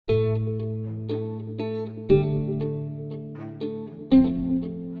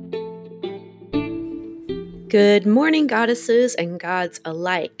Good morning, goddesses and gods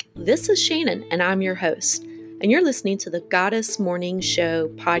alike. This is Shannon, and I'm your host. And you're listening to the Goddess Morning Show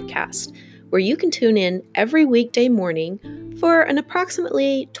podcast, where you can tune in every weekday morning for an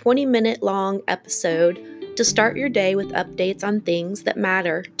approximately 20-minute long episode to start your day with updates on things that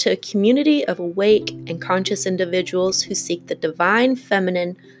matter to a community of awake and conscious individuals who seek the divine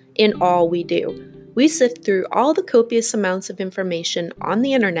feminine in all we do. We sift through all the copious amounts of information on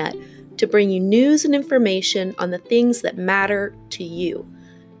the internet to bring you news and information on the things that matter to you.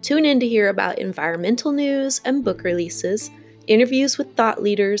 Tune in to hear about environmental news and book releases, interviews with thought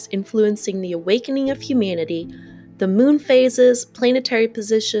leaders influencing the awakening of humanity, the moon phases, planetary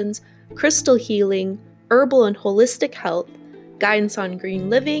positions, crystal healing, herbal and holistic health, guidance on green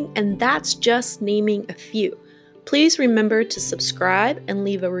living, and that's just naming a few. Please remember to subscribe and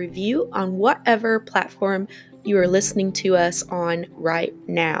leave a review on whatever platform you are listening to us on right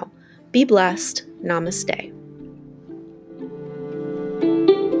now. Be blessed. Namaste.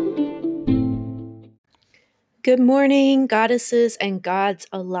 Good morning, goddesses and gods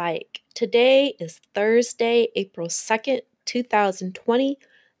alike. Today is Thursday, April 2nd, 2020,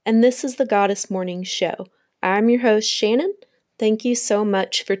 and this is the Goddess Morning Show. I'm your host, Shannon. Thank you so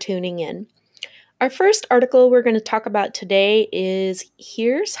much for tuning in. Our first article we're going to talk about today is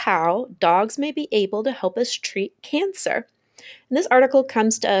Here's How Dogs May Be Able to Help Us Treat Cancer. And this article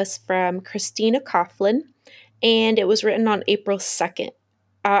comes to us from Christina Coughlin, and it was written on April 2nd.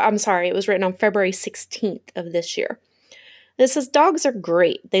 It was written on February 16th of this year. It says, dogs are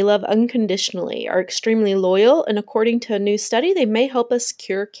great. They love unconditionally, are extremely loyal, and according to a new study, they may help us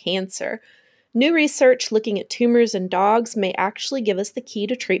cure cancer. New research looking at tumors in dogs may actually give us the key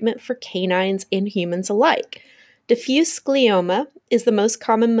to treatment for canines and humans alike. Diffuse glioma is the most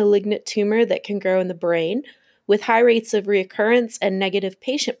common malignant tumor that can grow in the brain, with high rates of reoccurrence and negative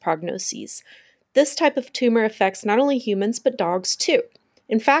patient prognoses. This type of tumor affects not only humans, but dogs too.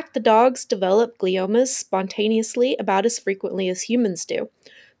 In fact, the dogs develop gliomas spontaneously about as frequently as humans do.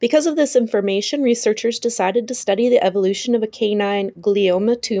 Because of this information, researchers decided to study the evolution of a canine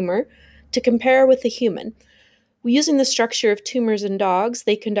glioma tumor to compare with a human. Using the structure of tumors in dogs,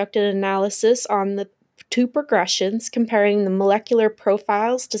 they conducted an analysis on the two progressions, comparing the molecular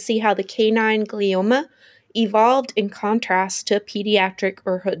profiles to see how the canine glioma evolved in contrast to a pediatric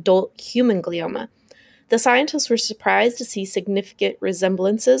or adult human glioma. The scientists were surprised to see significant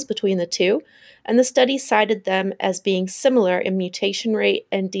resemblances between the two, and the study cited them as being similar in mutation rate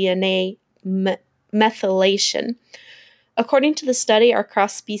and DNA methylation. According to the study, our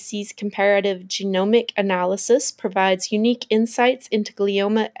cross-species comparative genomic analysis provides unique insights into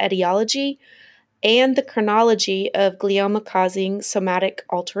glioma etiology and the chronology of glioma-causing somatic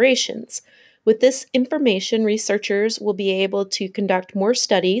alterations. With this information, researchers will be able to conduct more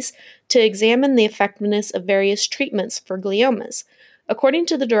studies to examine the effectiveness of various treatments for gliomas. According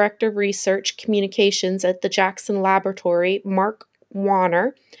to the Director of Research Communications at the Jackson Laboratory, Mark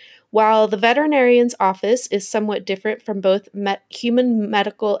Warner, while the veterinarian's office is somewhat different from both human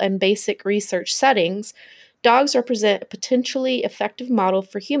medical and basic research settings, dogs represent a potentially effective model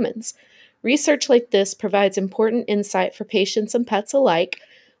for humans. Research like this provides important insight for patients and pets alike,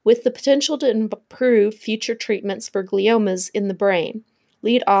 with the potential to improve future treatments for gliomas in the brain.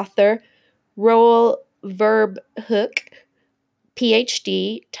 Lead author Roel Verhoek,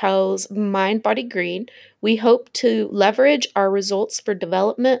 PhD, tells Mind Body Green, we hope to leverage our results for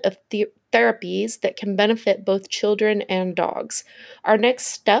development of therapies that can benefit both children and dogs. Our next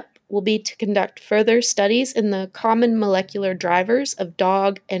step will be to conduct further studies in the common molecular drivers of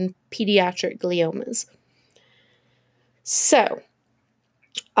dog and pediatric gliomas. So,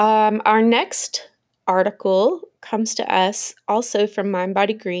 our next article comes to us also from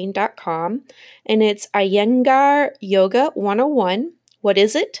mindbodygreen.com, and it's Iyengar Yoga 101, What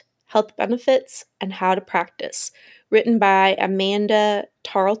is it? Health benefits and how to practice, written by Amanda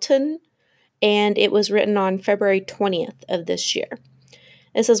Tarleton, and it was written on February 20th of this year.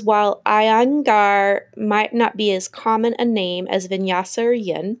 It says, while Iyengar might not be as common a name as Vinyasa or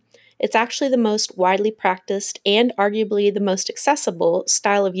Yin, it's actually the most widely practiced and arguably the most accessible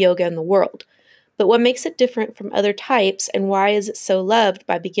style of yoga in the world. But what makes it different from other types, and why is it so loved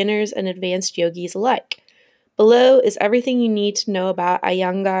by beginners and advanced yogis alike? Below is everything you need to know about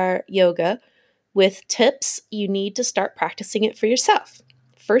Iyengar yoga, with tips you need to start practicing it for yourself.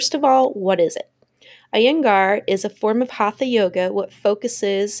 First of all, what is it? Iyengar is a form of Hatha yoga which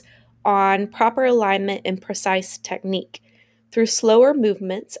focuses on proper alignment and precise technique. Through slower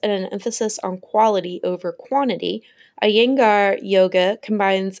movements and an emphasis on quality over quantity, Iyengar yoga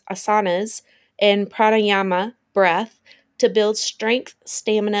combines asanas and pranayama, breath, to build strength,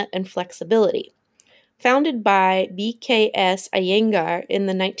 stamina, and flexibility. Founded by B.K.S. Iyengar in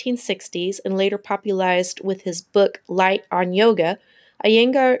the 1960s and later popularized with his book Light on Yoga,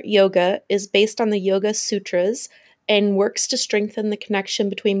 Iyengar Yoga is based on the Yoga Sutras and works to strengthen the connection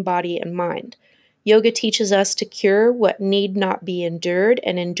between body and mind. Yoga teaches us to cure what need not be endured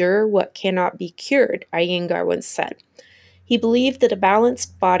and endure what cannot be cured, Iyengar once said. He believed that a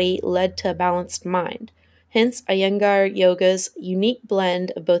balanced body led to a balanced mind. Hence, Iyengar Yoga's unique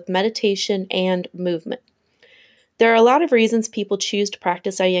blend of both meditation and movement. There are a lot of reasons people choose to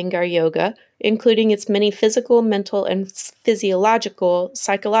practice Iyengar Yoga, including its many physical, mental, and physiological,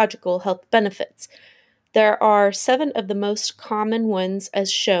 psychological health benefits. There are 7 of the most common ones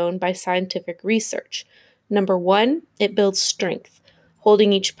as shown by scientific research. Number 1, it builds strength.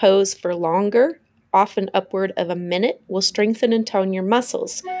 Holding each pose for longer, often upward of a minute, will strengthen and tone your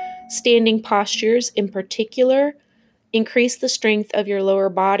muscles. Standing postures, in particular, increase the strength of your lower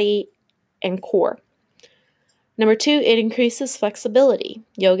body and core. Number 2, it increases flexibility.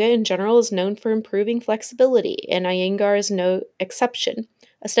 Yoga in general is known for improving flexibility, and Iyengar is no exception.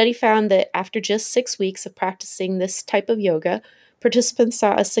 A study found that after just 6 weeks of practicing this type of yoga, participants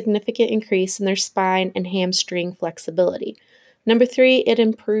saw a significant increase in their spine and hamstring flexibility. Number 3, it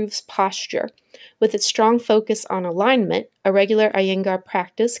improves posture. With its strong focus on alignment, a regular Iyengar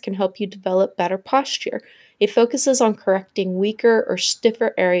practice can help you develop better posture. It focuses on correcting weaker or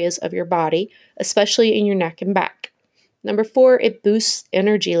stiffer areas of your body, especially in your neck and back. Number 4, it boosts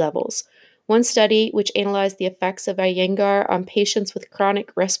energy levels. One study, which analyzed the effects of Iyengar on patients with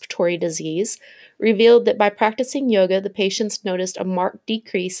chronic respiratory disease, revealed that by practicing yoga, the patients noticed a marked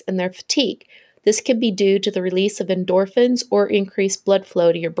decrease in their fatigue. This could be due to the release of endorphins or increased blood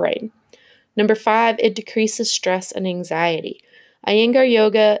flow to your brain. Number 5, it decreases stress and anxiety. Iyengar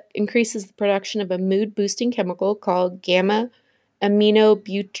Yoga increases the production of a mood-boosting chemical called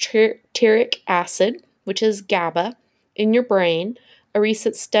gamma-aminobutyric acid, which is GABA, in your brain, a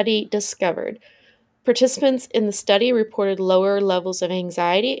recent study discovered. Participants in the study reported lower levels of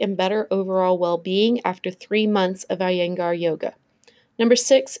anxiety and better overall well-being after 3 months of Iyengar Yoga. Number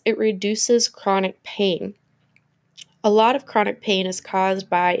 6, it reduces chronic pain. A lot of chronic pain is caused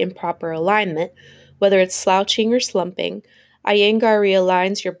by improper alignment, whether it's slouching or slumping. Iyengar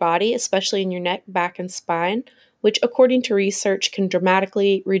realigns your body, especially in your neck, back, and spine, which, according to research, can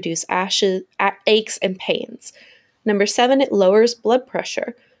dramatically reduce aches and pains. Number 7, it lowers blood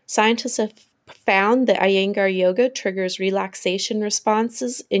pressure. Scientists have found that Iyengar Yoga triggers relaxation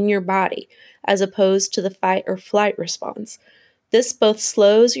responses in your body, as opposed to the fight or flight response. This both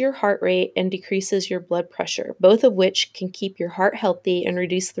slows your heart rate and decreases your blood pressure, both of which can keep your heart healthy and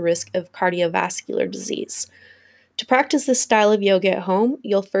reduce the risk of cardiovascular disease. To practice this style of yoga at home,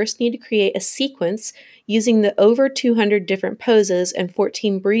 you'll first need to create a sequence using the over 200 different poses and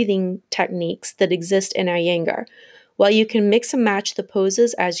 14 breathing techniques that exist in Iyengar. While you can mix and match the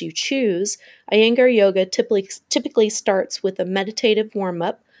poses as you choose, Iyengar Yoga typically starts with a meditative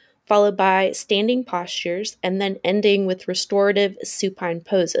warm-up, followed by standing postures, and then ending with restorative supine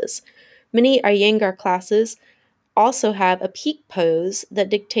poses. Many Iyengar classes also have a peak pose that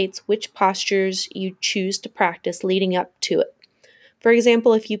dictates which postures you choose to practice leading up to it. For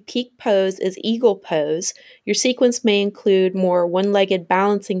example, if your peak pose is eagle pose, your sequence may include more one-legged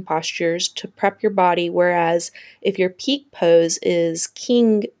balancing postures to prep your body, whereas if your peak pose is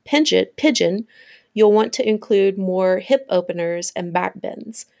king pigeon, you'll want to include more hip openers and back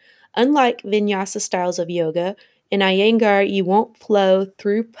bends. Unlike vinyasa styles of yoga, in Iyengar you won't flow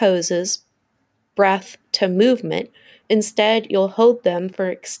through poses, breath to movement. Instead, you'll hold them for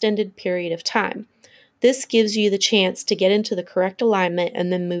an extended period of time. This gives you the chance to get into the correct alignment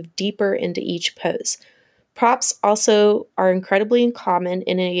and then move deeper into each pose. Props also are incredibly common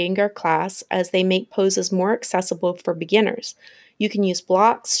in a Iyengar class as they make poses more accessible for beginners. You can use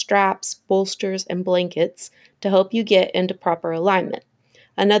blocks, straps, bolsters, and blankets to help you get into proper alignment.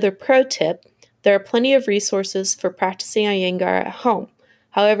 Another pro tip, there are plenty of resources for practicing Iyengar at home.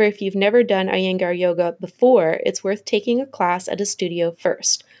 However, if you've never done Iyengar yoga before, it's worth taking a class at a studio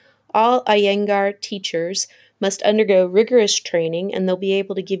first. All Iyengar teachers must undergo rigorous training, and they'll be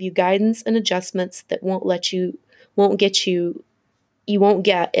able to give you guidance and adjustments that you won't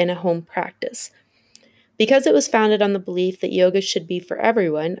get in a home practice. Because it was founded on the belief that yoga should be for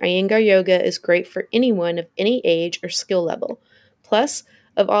everyone, Iyengar yoga is great for anyone of any age or skill level. Plus,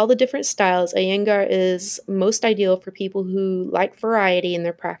 of all the different styles, Iyengar is most ideal for people who like variety in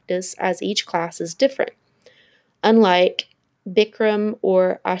their practice, as each class is different. Unlike Bikram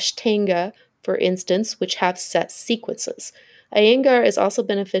or Ashtanga, for instance, which have set sequences. Iyengar is also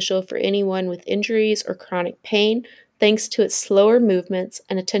beneficial for anyone with injuries or chronic pain, thanks to its slower movements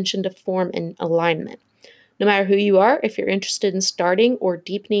and attention to form and alignment. No matter who you are, if you're interested in starting or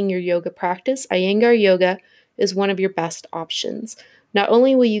deepening your yoga practice, Iyengar Yoga is one of your best options. Not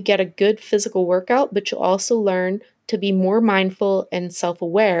only will you get a good physical workout, but you'll also learn to be more mindful and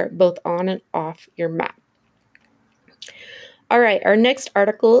self-aware both on and off your mat. All right, our next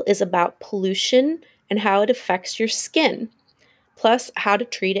article is about pollution and how it affects your skin, plus how to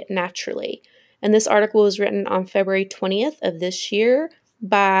treat it naturally. And this article was written on February 20th of this year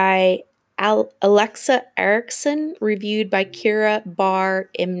by Alexa Erickson, reviewed by Kira Barr,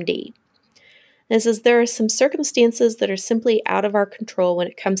 MD. It says there are some circumstances that are simply out of our control when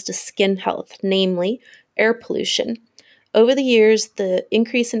it comes to skin health, namely air pollution. Over the years, the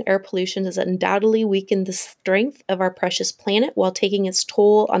increase in air pollution has undoubtedly weakened the strength of our precious planet while taking its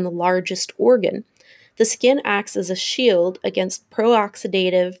toll on the largest organ. The skin acts as a shield against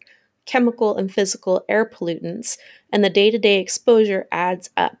pro-oxidative chemical and physical air pollutants, and the day-to-day exposure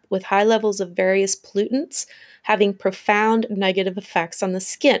adds up, with high levels of various pollutants having profound negative effects on the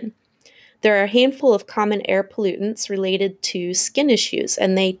skin. There are a handful of common air pollutants related to skin issues,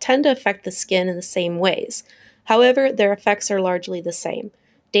 and they tend to affect the skin in the same ways. However, their effects are largely the same: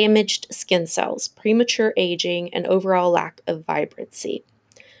 damaged skin cells, premature aging, and overall lack of vibrancy.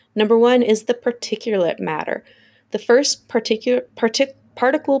 Number one is the particulate matter. The first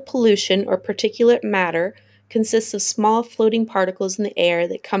particle pollution, or particulate matter, consists of small floating particles in the air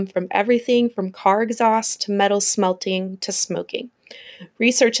that come from everything from car exhaust to metal smelting to smoking.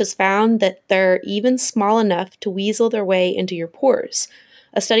 Research has found that they're even small enough to weasel their way into your pores.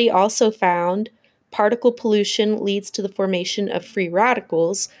 A study also found particle pollution leads to the formation of free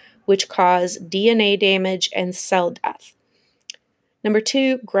radicals, which cause DNA damage and cell death. Number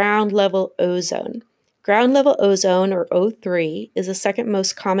two, ground level ozone. Ground level ozone, or O3, is the second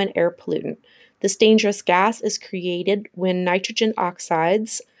most common air pollutant. This dangerous gas is created when nitrogen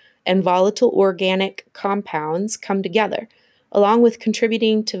oxides and volatile organic compounds come together. Along with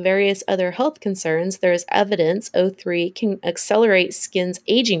contributing to various other health concerns, there is evidence O3 can accelerate skin's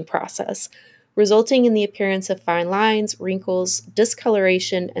aging process, resulting in the appearance of fine lines, wrinkles,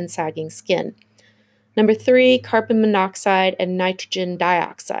 discoloration, and sagging skin. Number three, carbon monoxide and nitrogen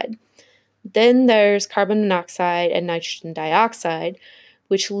dioxide. Then there's carbon monoxide and nitrogen dioxide,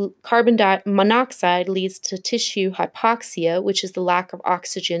 which carbon monoxide leads to tissue hypoxia, which is the lack of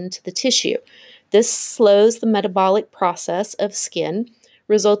oxygen to the tissue. This slows the metabolic process of skin,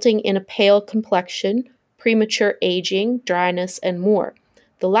 resulting in a pale complexion, premature aging, dryness, and more.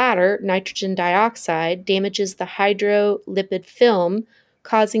 The latter, nitrogen dioxide, damages the hydrolipid film,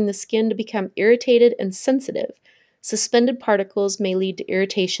 causing the skin to become irritated and sensitive. Suspended particles may lead to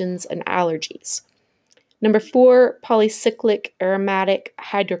irritations and allergies. Number four, polycyclic aromatic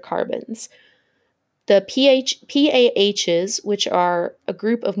hydrocarbons. The PAHs, which are a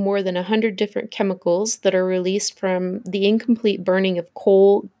group of more than 100 different chemicals that are released from the incomplete burning of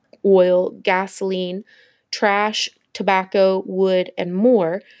coal, oil, gasoline, trash, tobacco, wood, and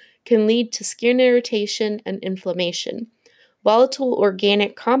more, can lead to skin irritation and inflammation. Volatile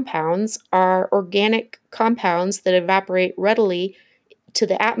organic compounds are organic compounds that evaporate readily to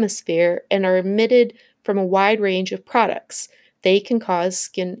the atmosphere and are emitted from a wide range of products. They can cause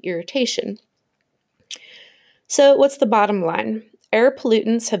skin irritation. So, what's the bottom line? Air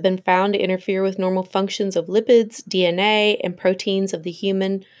pollutants have been found to interfere with normal functions of lipids, DNA, and proteins of the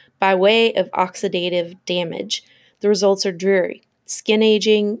human by way of oxidative damage. The results are dreary: skin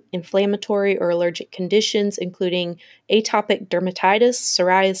aging, inflammatory or allergic conditions, including atopic dermatitis,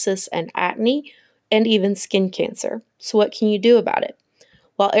 psoriasis, and acne, and even skin cancer. So, what can you do about it?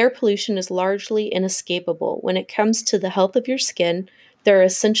 While air pollution is largely inescapable, when it comes to the health of your skin, there are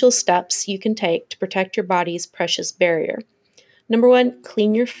essential steps you can take to protect your body's precious barrier. Number one,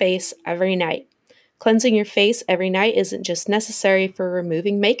 clean your face every night. Cleansing your face every night isn't just necessary for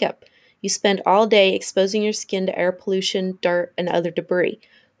removing makeup. You spend all day exposing your skin to air pollution, dirt, and other debris.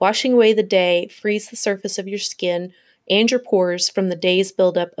 Washing away the day frees the surface of your skin and your pores from the day's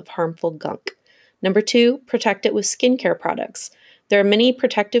buildup of harmful gunk. Number two, protect it with skincare products. There are many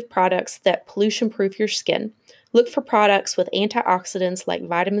protective products that pollution-proof your skin. Look for products with antioxidants like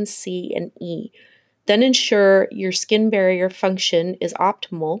vitamin C and E. Then ensure your skin barrier function is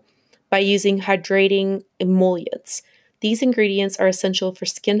optimal by using hydrating emollients. These ingredients are essential for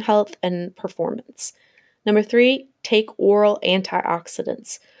skin health and performance. Number three, take oral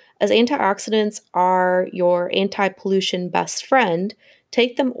antioxidants. As antioxidants are your anti-pollution best friend,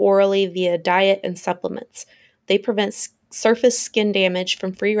 take them orally via diet and supplements. They prevent surface skin damage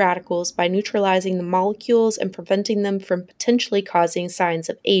from free radicals by neutralizing the molecules and preventing them from potentially causing signs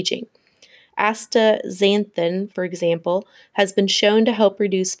of aging. Astaxanthin, for example, has been shown to help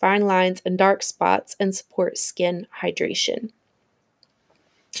reduce fine lines and dark spots and support skin hydration.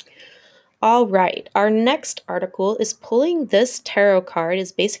 All right, our next article is Pulling This Tarot Card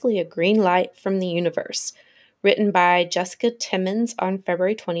is basically a green light from the universe, written by Jessica Timmons on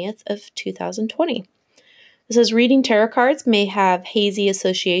February 20th of 2020. It says reading tarot cards may have hazy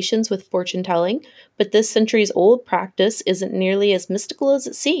associations with fortune telling, but this centuries old practice isn't nearly as mystical as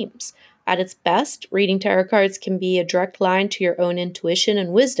it seems. At its best, reading tarot cards can be a direct line to your own intuition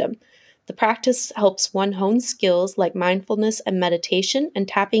and wisdom. The practice helps one hone skills like mindfulness and meditation, and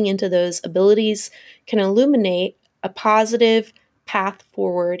tapping into those abilities can illuminate a positive path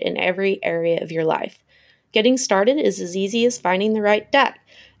forward in every area of your life. Getting started is as easy as finding the right deck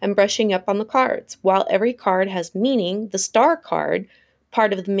and brushing up on the cards. While every card has meaning, the star card,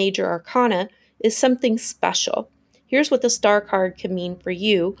 part of the major arcana, is something special. Here's what the star card can mean for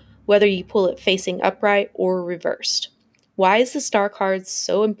you, whether you pull it facing upright or reversed. Why is the star card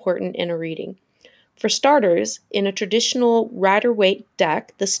so important in a reading? For starters, in a traditional Rider-Waite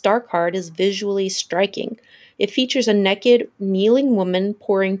deck, the star card is visually striking. It features a naked, kneeling woman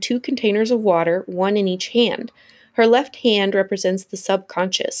pouring 2 containers of water, one in each hand. Her left hand represents the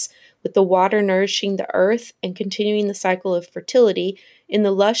subconscious, with the water nourishing the earth and continuing the cycle of fertility in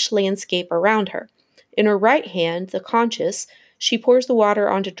the lush landscape around her. In her right hand, the conscious, she pours the water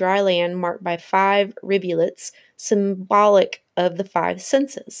onto dry land marked by 5 rivulets, symbolic of the 5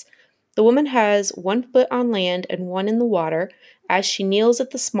 senses. The woman has 1 foot on land and 1 in the water. As she kneels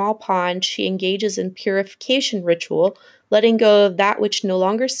at the small pond, she engages in purification ritual, letting go of that which no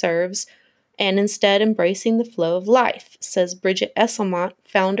longer serves and instead embracing the flow of life, says Bridget Esselmont,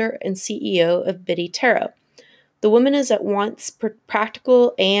 founder and CEO of Biddy Tarot. The woman is at once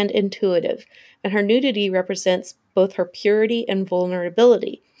practical and intuitive, and her nudity represents both her purity and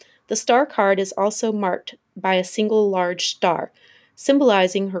vulnerability. The star card is also marked by a single large star,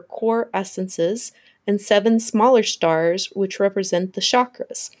 symbolizing her core essences, and 7 smaller stars, which represent the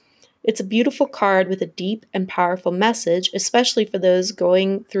chakras. It's a beautiful card with a deep and powerful message, especially for those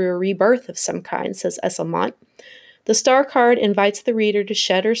going through a rebirth of some kind, says Esselmont. The star card invites the reader to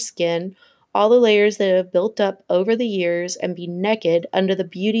shed her skin, all the layers that have built up over the years, and be naked under the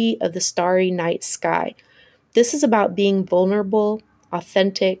beauty of the starry night sky. This is about being vulnerable,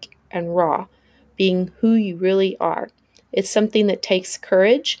 authentic, and raw, being who you really are. It's something that takes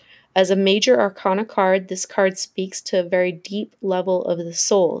courage. As a major arcana card, this card speaks to a very deep level of the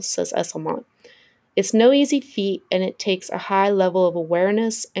soul, says Esselmont. It's no easy feat, and it takes a high level of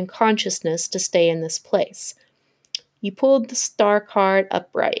awareness and consciousness to stay in this place. You pulled the star card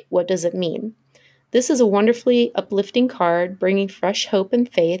upright. What does it mean? This is a wonderfully uplifting card, bringing fresh hope and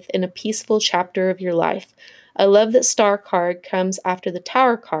faith in a peaceful chapter of your life. I love that star card comes after the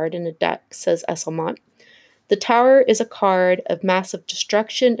tower card in a deck, says Esselmont. The tower is a card of massive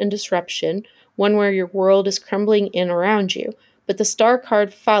destruction and disruption, one where your world is crumbling in around you, but the star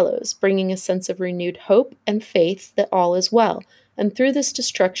card follows, bringing a sense of renewed hope and faith that all is well. And through this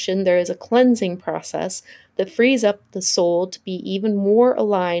destruction, there is a cleansing process that frees up the soul to be even more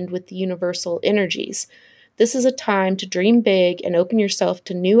aligned with the universal energies. This is a time to dream big and open yourself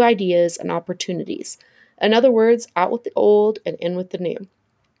to new ideas and opportunities. In other words, out with the old and in with the new.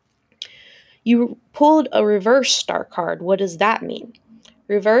 You pulled a reverse star card. What does that mean?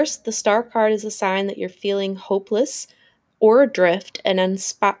 Reverse, the star card is a sign that you're feeling hopeless or adrift and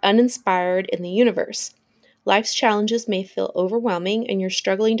uninspired in the universe. Life's challenges may feel overwhelming, and you're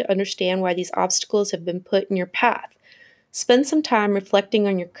struggling to understand why these obstacles have been put in your path. Spend some time reflecting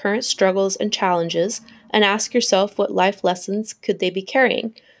on your current struggles and challenges, and ask yourself what life lessons could they be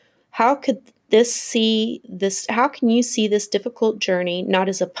carrying. How can you see this difficult journey not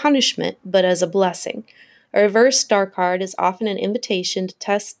as a punishment, but as a blessing? A reverse star card is often an invitation to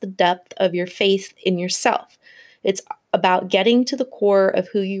test the depth of your faith in yourself. It's about getting to the core of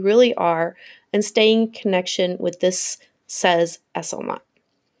who you really are and staying in connection with this, says Esselmont.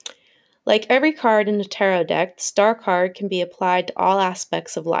 Like every card in the tarot deck, the star card can be applied to all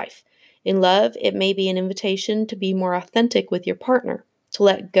aspects of life. In love, it may be an invitation to be more authentic with your partner, to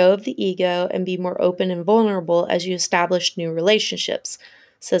let go of the ego and be more open and vulnerable as you establish new relationships,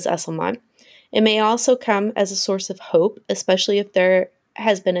 says Esselmont. It may also come as a source of hope, especially if there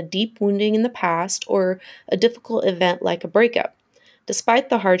has been a deep wounding in the past or a difficult event like a breakup. Despite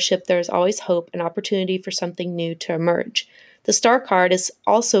the hardship, there is always hope and opportunity for something new to emerge. The star card is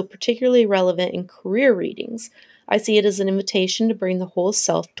also particularly relevant in career readings. I see it as an invitation to bring the whole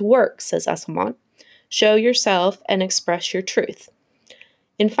self to work, says Esselmont. Show yourself and express your truth.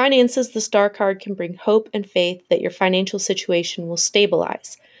 In finances, the star card can bring hope and faith that your financial situation will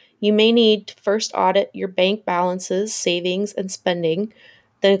stabilize. You may need to first audit your bank balances, savings, and spending,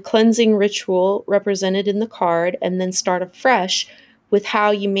 the cleansing ritual represented in the card, and then start afresh with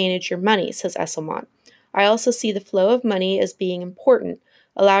how you manage your money, says Esselmont. I also see the flow of money as being important,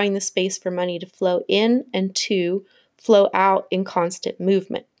 allowing the space for money to flow in and to flow out in constant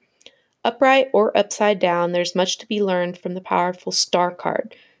movement. Upright or upside down, there's much to be learned from the powerful star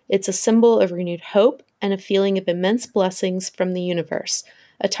card. It's a symbol of renewed hope and a feeling of immense blessings from the universe,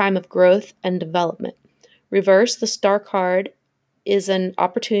 a time of growth and development. Reverse, the star card is an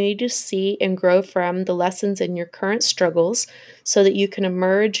opportunity to see and grow from the lessons in your current struggles so that you can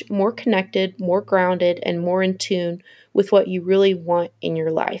emerge more connected, more grounded, and more in tune with what you really want in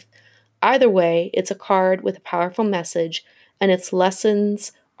your life. Either way, it's a card with a powerful message, and its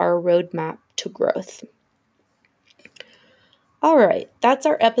lessons are a roadmap to growth. All right, that's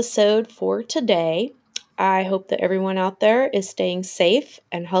our episode for today. I hope that everyone out there is staying safe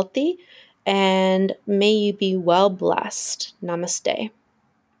and healthy, and may you be well blessed. Namaste.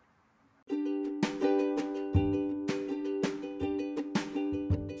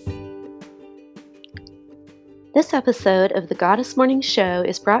 This episode of the Goddess Morning Show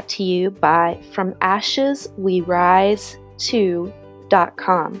is brought to you by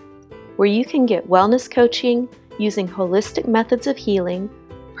FromAshesWeRise2.com, where you can get wellness coaching using holistic methods of healing,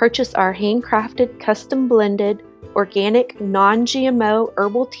 purchase our handcrafted, custom blended, organic, non-GMO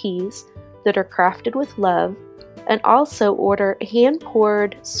herbal teas that are crafted with love, and also order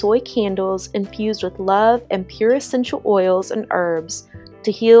hand-poured soy candles infused with love and pure essential oils and herbs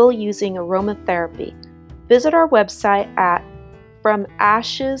to heal using aromatherapy. Visit our website at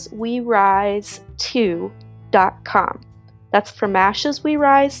FromAshesWeRise2.com. That's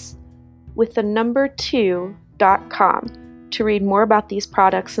FromAshesWeRise with the number 2.com to read more about these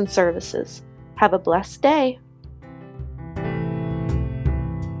products and services. Have a blessed day.